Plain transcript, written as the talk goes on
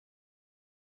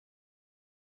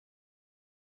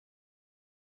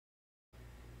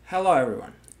Hello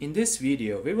everyone. In this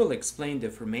video we will explain the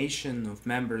formation of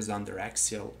members under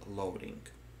axial loading.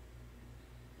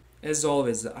 As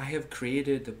always, I have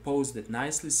created a post that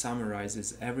nicely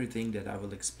summarizes everything that I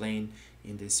will explain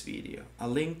in this video. A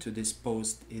link to this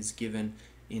post is given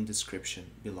in description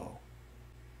below.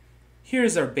 Here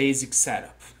is our basic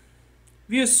setup.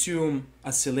 We assume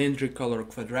a cylindrical or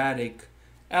quadratic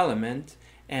element,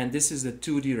 and this is the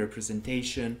 2D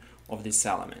representation of this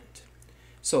element.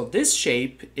 So this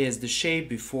shape is the shape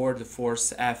before the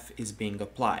force F is being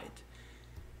applied.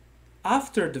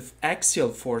 After the axial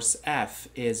force F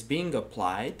is being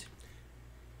applied,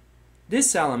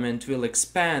 this element will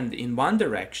expand in one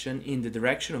direction, in the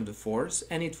direction of the force,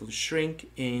 and it will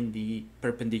shrink in the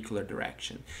perpendicular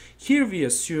direction. Here we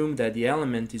assume that the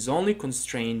element is only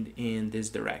constrained in this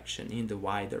direction, in the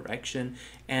y direction,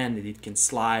 and that it can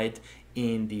slide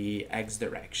in the x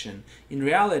direction. In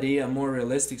reality, a more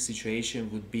realistic situation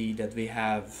would be that we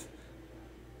have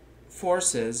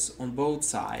forces on both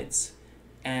sides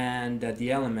and that the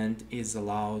element is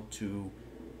allowed to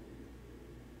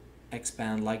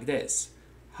expand like this.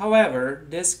 However,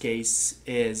 this case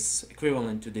is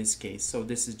equivalent to this case, so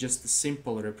this is just a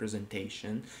simple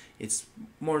representation. It's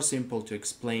more simple to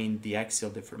explain the axial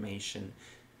deformation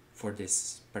for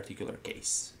this particular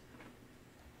case.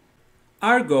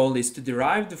 Our goal is to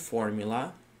derive the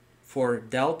formula for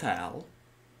delta L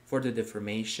for the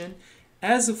deformation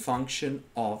as a function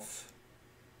of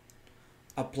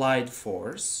applied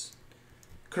force,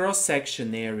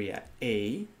 cross-section area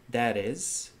A, that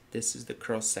is, this is the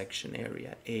cross-section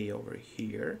area A over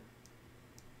here,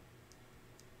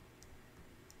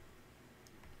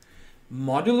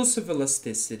 modulus of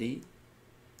elasticity,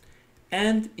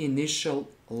 and initial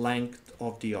length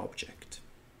of the object.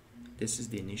 This is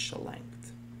the initial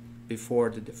length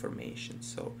before the deformation.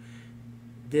 So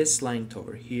this length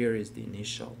over here is the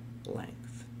initial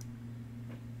length.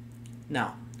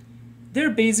 Now, there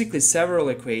are basically several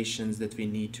equations that we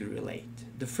need to relate.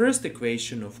 The first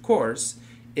equation, of course,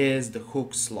 is the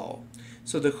Hooke's law.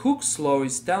 So the Hooke's law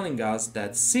is telling us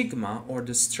that sigma, or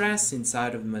the stress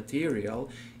inside of the material,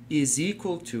 is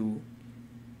equal to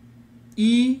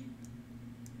E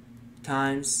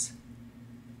times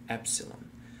epsilon,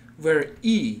 where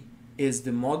E is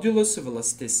the modulus of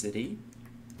elasticity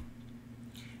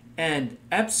and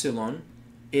epsilon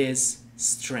is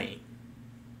strain.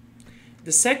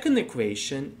 The second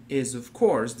equation is, of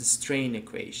course, the strain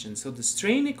equation. So the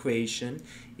strain equation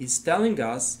is telling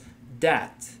us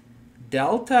that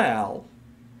delta L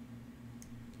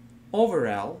over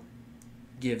L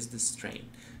gives the strain.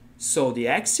 So the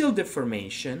axial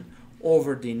deformation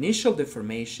over the initial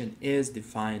deformation is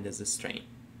defined as a strain.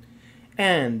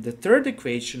 And the third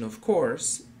equation, of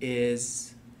course,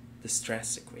 is the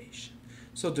stress equation.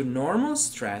 So the normal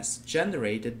stress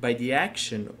generated by the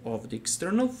action of the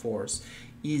external force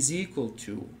is equal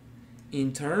to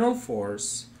internal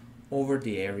force over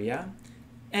the area,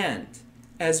 and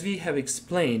as we have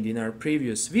explained in our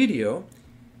previous video,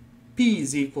 P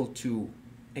is equal to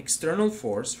external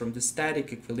force from the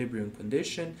static equilibrium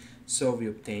condition, so we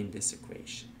obtain this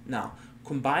equation. Now,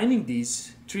 combining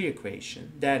these three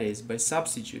equations, that is, by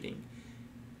substituting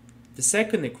the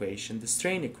second equation, the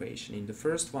strain equation, in the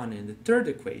first one, and the third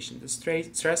equation, the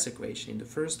stress equation, in the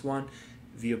first one,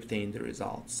 we obtain the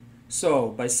results. So,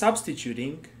 by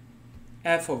substituting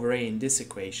F over A in this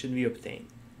equation, we obtain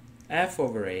F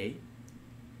over A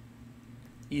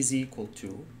is equal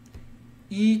to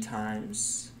E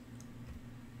times,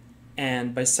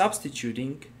 and by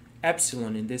substituting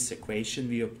epsilon in this equation,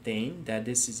 we obtain that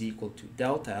this is equal to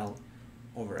delta L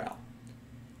over L.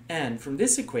 And from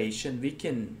this equation, we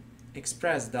can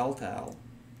express delta L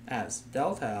as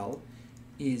delta L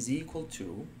is equal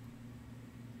to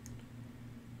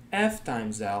F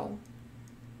times L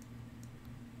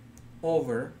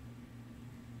over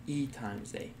E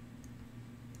times A.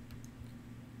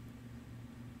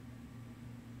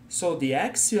 So the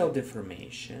axial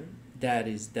deformation, that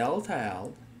is delta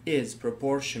L, is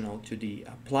proportional to the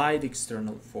applied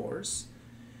external force,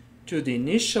 to the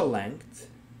initial length,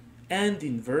 and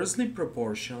inversely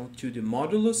proportional to the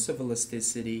modulus of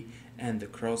elasticity and the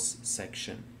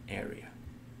cross-section area.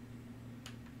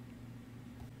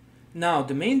 Now,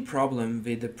 the main problem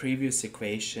with the previous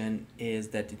equation is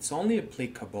that it's only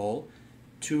applicable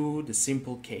to the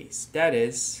simple case, that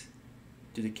is,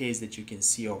 to the case that you can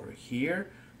see over here,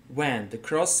 when the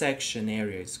cross-section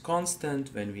area is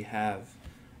constant, when we have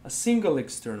a single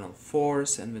external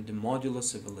force, and when the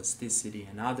modulus of elasticity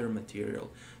and other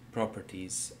material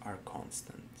properties are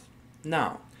constant.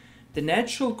 Now, the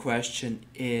natural question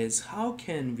is, how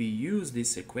can we use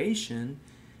this equation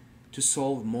to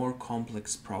solve more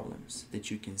complex problems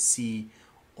that you can see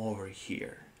over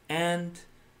here. And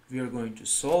we are going to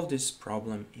solve this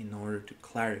problem in order to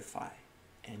clarify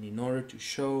and in order to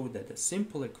show that a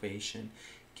simple equation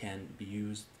can be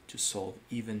used to solve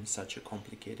even such a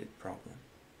complicated problem.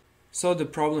 So the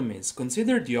problem is,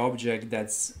 consider the object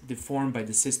that's deformed by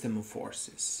the system of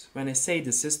forces. When I say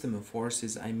the system of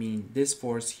forces, I mean this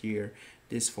force here,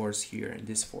 and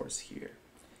this force here.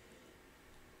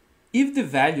 If the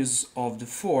values of the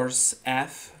force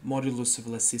F, modulus of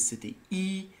elasticity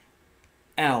E,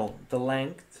 L, the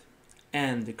length,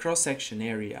 and the cross-section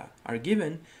area are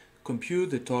given, compute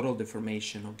the total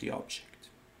deformation of the object.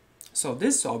 So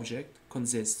this object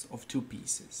consists of two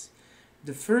pieces.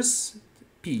 The first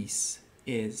piece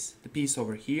is the piece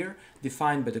over here,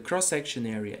 defined by the cross-section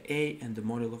area A and the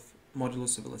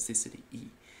modulus of elasticity E.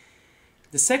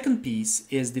 The second piece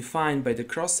is defined by the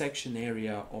cross-section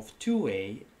area of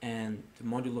 2A and the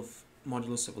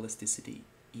modulus of elasticity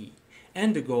E.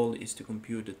 And the goal is to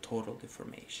compute the total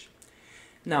deformation.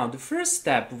 Now, the first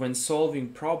step when solving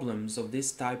problems of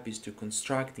this type is to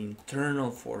construct the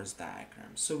internal force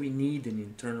diagram. So we need an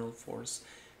internal force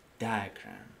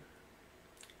diagram.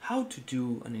 How to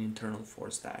do an internal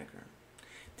force diagram?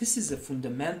 This is a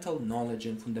fundamental knowledge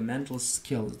and fundamental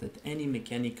skills that any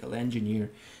mechanical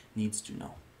engineer needs to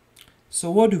know.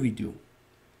 So what do?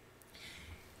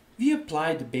 We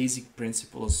apply the basic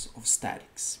principles of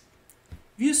statics.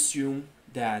 We assume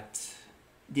that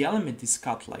the element is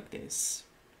cut like this.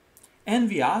 And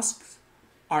we ask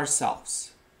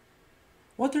ourselves,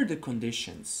 what are the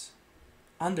conditions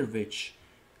under which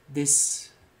this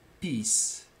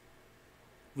piece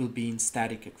will be in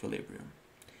static equilibrium?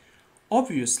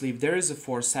 Obviously, if there is a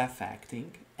force F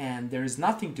acting and there is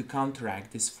nothing to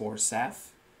counteract this force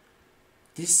F,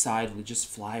 this side will just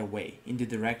fly away in the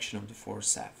direction of the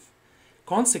force F.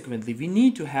 Consequently, we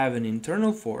need to have an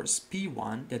internal force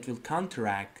P1 that will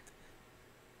counteract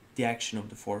the action of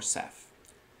the force F.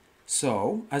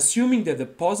 So, assuming that the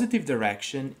positive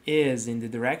direction is in the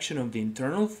direction of the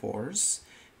internal force,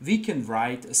 we can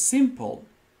write a simple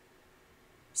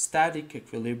static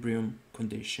equilibrium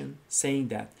condition saying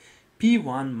that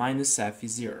P1 minus F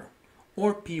is 0,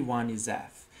 or P1 is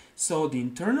F. So the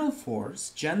internal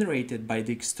force generated by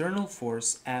the external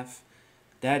force F,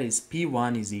 that is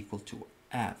P1 is equal to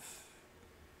F.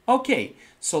 Okay,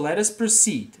 so let us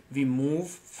proceed. We move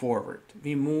forward.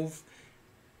 We move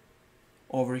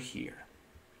over here.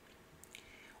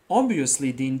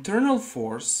 Obviously, the internal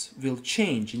force will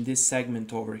change in this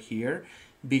segment over here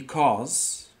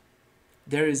because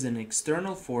there is an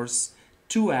external force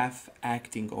 2F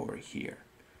acting over here.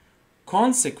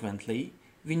 Consequently,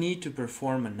 we need to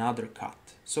perform another cut.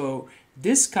 So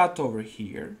this cut over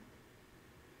here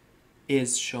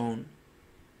is shown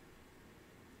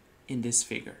in this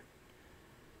figure.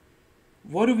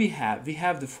 What do we have? We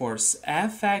have the force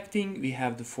F acting, we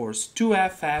have the force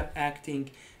 2F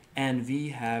acting, and we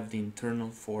have the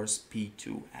internal force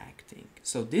P2 acting.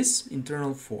 So this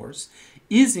internal force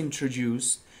is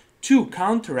introduced to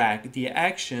counteract the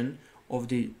action of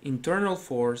the internal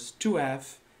force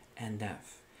 2F and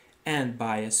F. And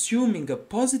by assuming a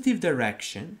positive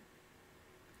direction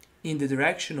in the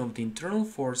direction of the internal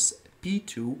force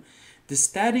P2, the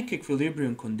static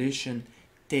equilibrium condition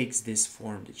takes this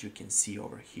form that you can see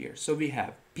over here. So we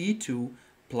have P2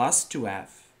 plus 2F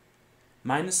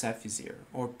minus F is 0,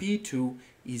 or P2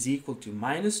 is equal to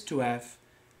minus 2F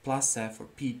plus F, or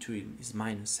P2 is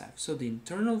minus F. So the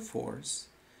internal force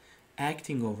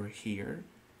acting over here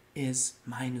is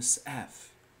minus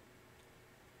F.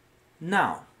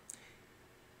 Now,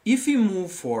 if we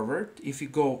move forward, if we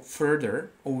go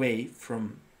further away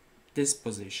from this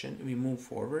position, we move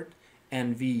forward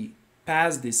and we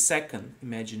pass this second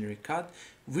imaginary cut,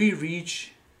 we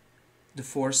reach the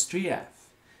force 3F.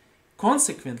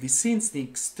 Consequently, since the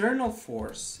external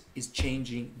force is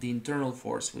changing, the internal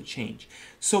force will change.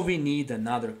 So we need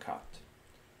another cut.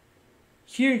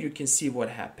 Here you can see what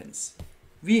happens.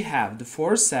 We have the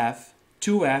force F,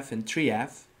 2F and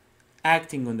 3F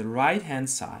acting on the right hand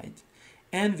side,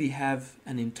 and we have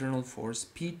an internal force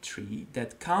P3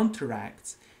 that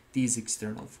counteracts these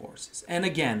external forces. And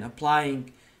again,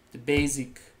 applying the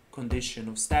basic condition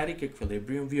of static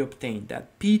equilibrium, we obtain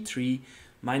that P3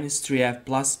 minus 3F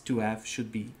plus 2F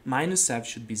should be, minus F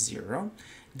should be 0.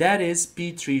 That is,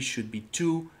 P3 should be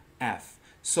 2F.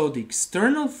 So the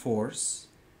external force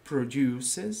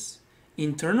produces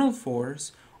internal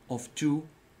force of 2F.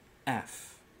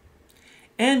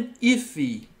 And if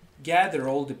we gather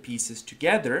all the pieces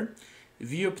together,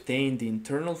 we obtain the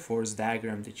internal force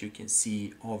diagram that you can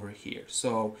see over here.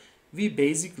 So we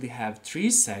basically have three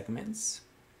segments,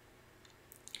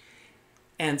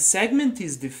 And segment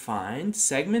is defined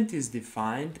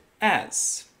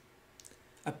as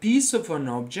a piece of an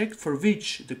object for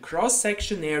which the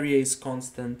cross-section area is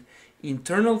constant,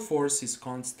 internal force is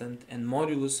constant, and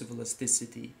modulus of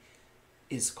elasticity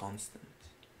is constant.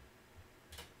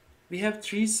 We have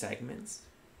three segments.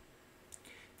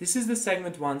 This is the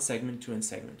segment 1, segment 2, and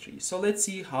segment 3. So let's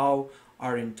see how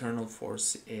our internal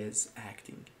force is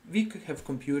acting. We could have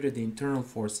computed the internal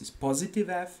force is positive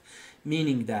F,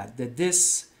 meaning that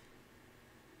this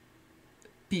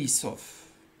piece of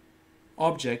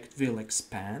object will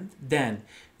expand. Then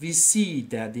we see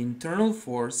that the internal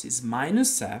force is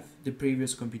minus F, the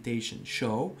previous computation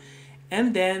show,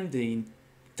 and then the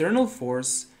internal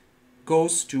force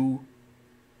goes to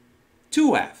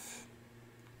 2F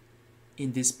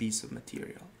in this piece of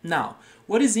material. Now,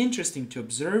 what is interesting to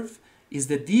observe is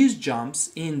that these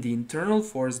jumps in the internal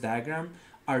force diagram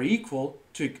are equal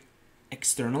to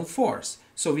external force.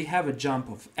 So we have a jump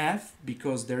of F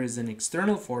because there is an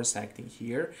external force acting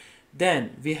here.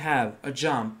 Then we have a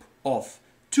jump of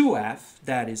 2F,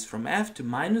 that is from F to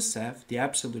minus F. The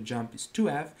absolute jump is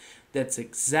 2F. That's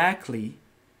exactly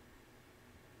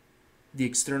the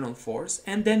external force.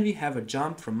 And then we have a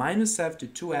jump from minus F to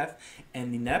 2F,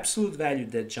 and in absolute value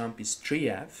that jump is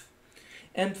 3F.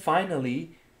 And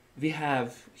finally we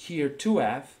have here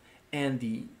 2F, and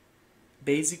the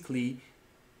basically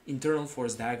internal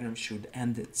force diagram should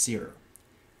end at 0.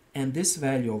 And this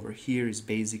value over here is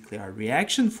basically our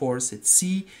reaction force at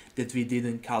C that we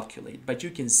didn't calculate. But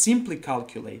you can simply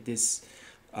calculate this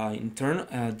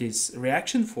this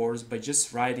reaction force by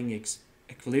just writing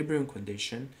equilibrium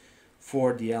condition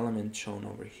for the element shown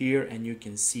over here, and you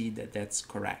can see that that's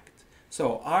correct.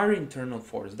 So our internal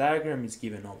force diagram is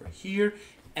given over here,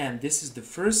 and this is the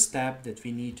first step that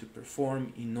we need to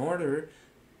perform in order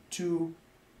to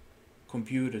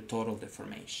compute a total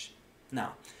deformation.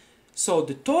 Now, so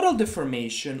the total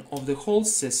deformation of the whole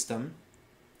system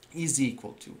is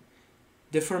equal to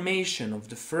deformation of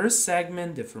the first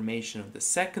segment, deformation of the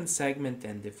second segment,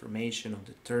 and deformation of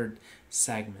the third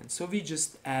segment. So we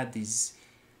just add these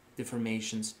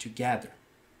deformations together.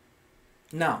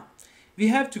 Now, we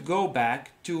have to go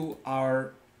back to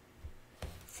our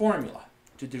formula,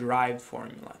 to derived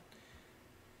formula.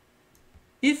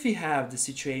 If we have the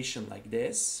situation like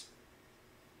this,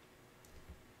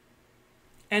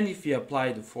 and if we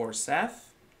apply the force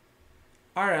F,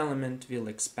 our element will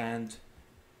expand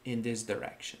in this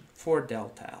direction for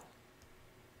delta L.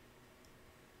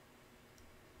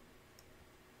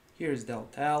 Here's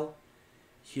delta L,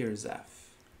 here's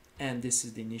F, and this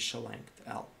is the initial length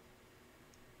L.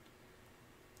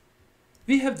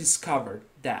 We have discovered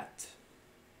that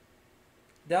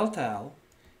delta L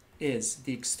is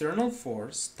the external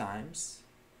force times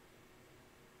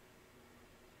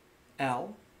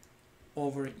L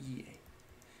over EA.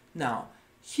 Now,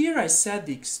 here I said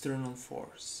the external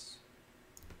force.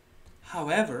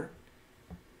 However,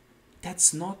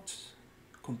 that's not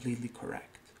completely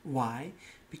correct. Why?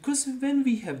 Because when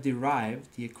we have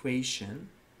derived the equation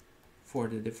for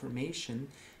the deformation,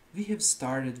 we have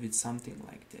started with something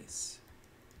like this.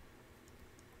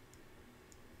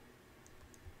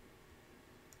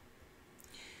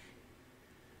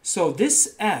 So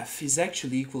this F is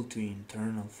actually equal to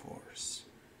internal force.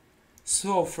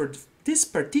 So for this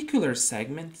particular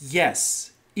segment,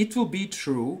 yes, it will be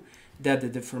true that the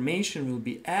deformation will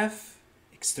be F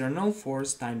external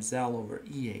force times L over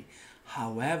EA.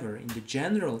 However, in the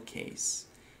general case,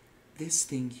 this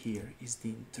thing here is the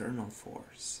internal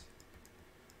force.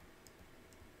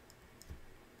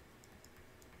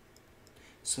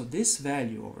 So this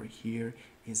value over here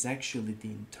is actually the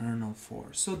internal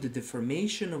force. So the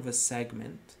deformation of a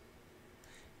segment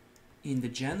in the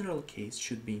general case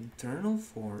should be internal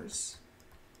force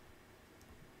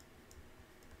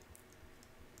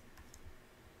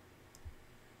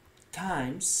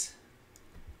times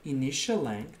initial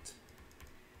length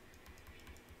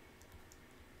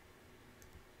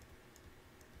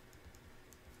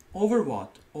over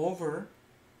what? Over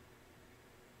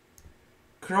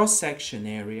cross-section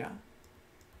area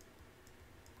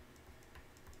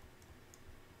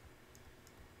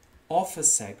of a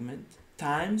segment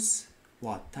times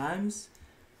what? Times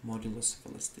modulus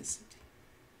of elasticity.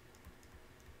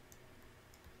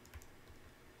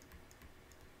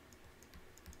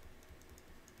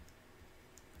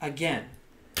 Again,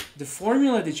 the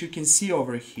formula that you can see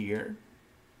over here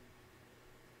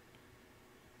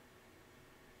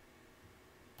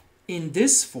in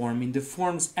this form, in the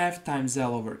forms F times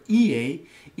L over EA,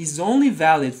 is only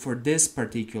valid for this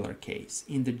particular case.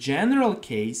 In the general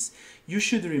case, you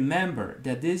should remember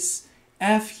that this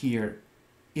F here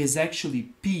is actually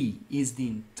P, is the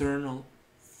internal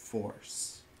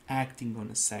force acting on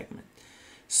a segment.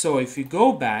 So if we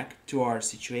go back to our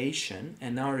situation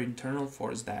and our internal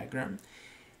force diagram,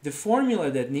 the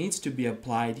formula that needs to be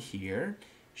applied here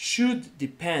should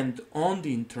depend on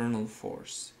the internal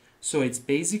force. So it's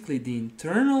basically the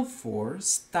internal force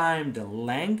times the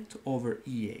length over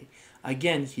EA.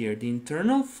 Again here, the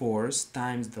internal force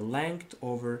times the length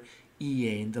over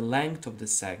EA, the length of the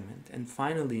segment. And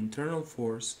finally, internal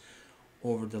force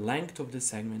over the length of the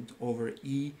segment over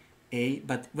EA.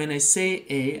 But when I say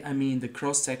A, I mean the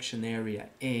cross-section area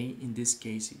A. In this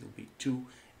case, it will be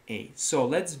 2A. So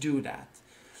let's do that.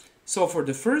 So for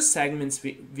the first segments,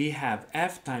 we have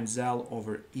F times L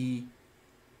over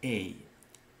EA.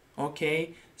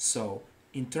 Okay, so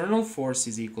internal force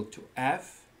is equal to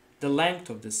F, the length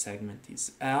of the segment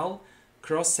is L,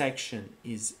 cross-section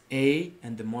is A,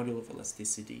 and the module of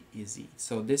elasticity is E.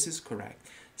 So this is correct.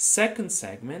 Second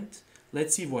segment,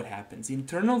 let's see what happens.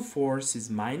 Internal force is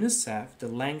minus F, the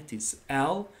length is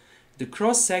L, the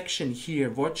cross-section here,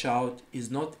 watch out, is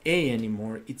not A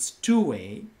anymore, it's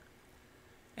 2A,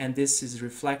 and this is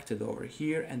reflected over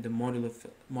here, and the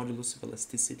modulus of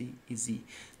elasticity is E.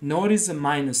 Notice a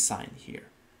minus sign here,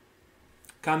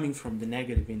 coming from the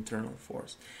negative internal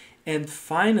force. And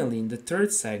finally, in the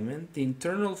third segment, the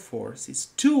internal force is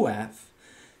 2F,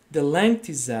 the length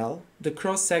is L, the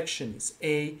cross-section is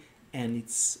A, and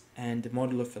the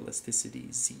modulus of elasticity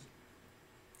is Z.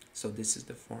 So this is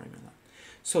the formula.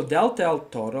 So delta L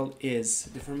total is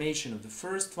deformation of the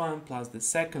first one plus the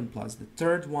second plus the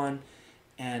third one.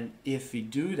 And if we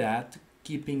do that,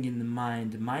 keeping in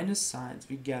mind the minus signs,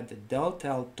 we get the delta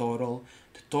L total.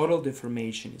 The total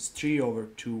deformation is 3 over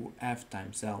 2 F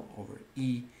times L over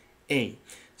EA.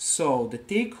 So the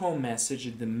take-home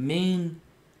message, the main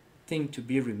thing to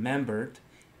be remembered,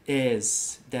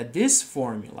 is that this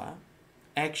formula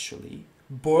actually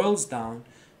boils down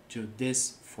to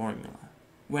this formula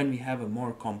when we have a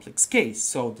more complex case.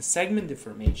 So the segment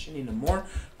deformation in a more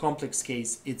complex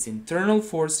case, it's internal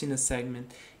force in a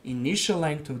segment, initial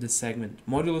length of the segment,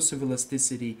 modulus of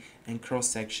elasticity, and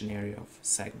cross-section area of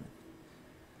segment.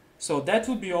 So that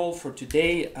will be all for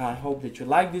today. I hope that you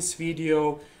like this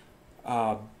video.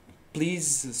 Please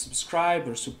subscribe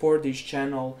or support this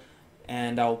channel,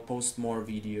 and I'll post more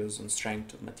videos on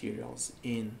strength of materials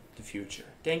in the future.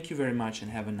 Thank you very much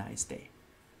and have a nice day.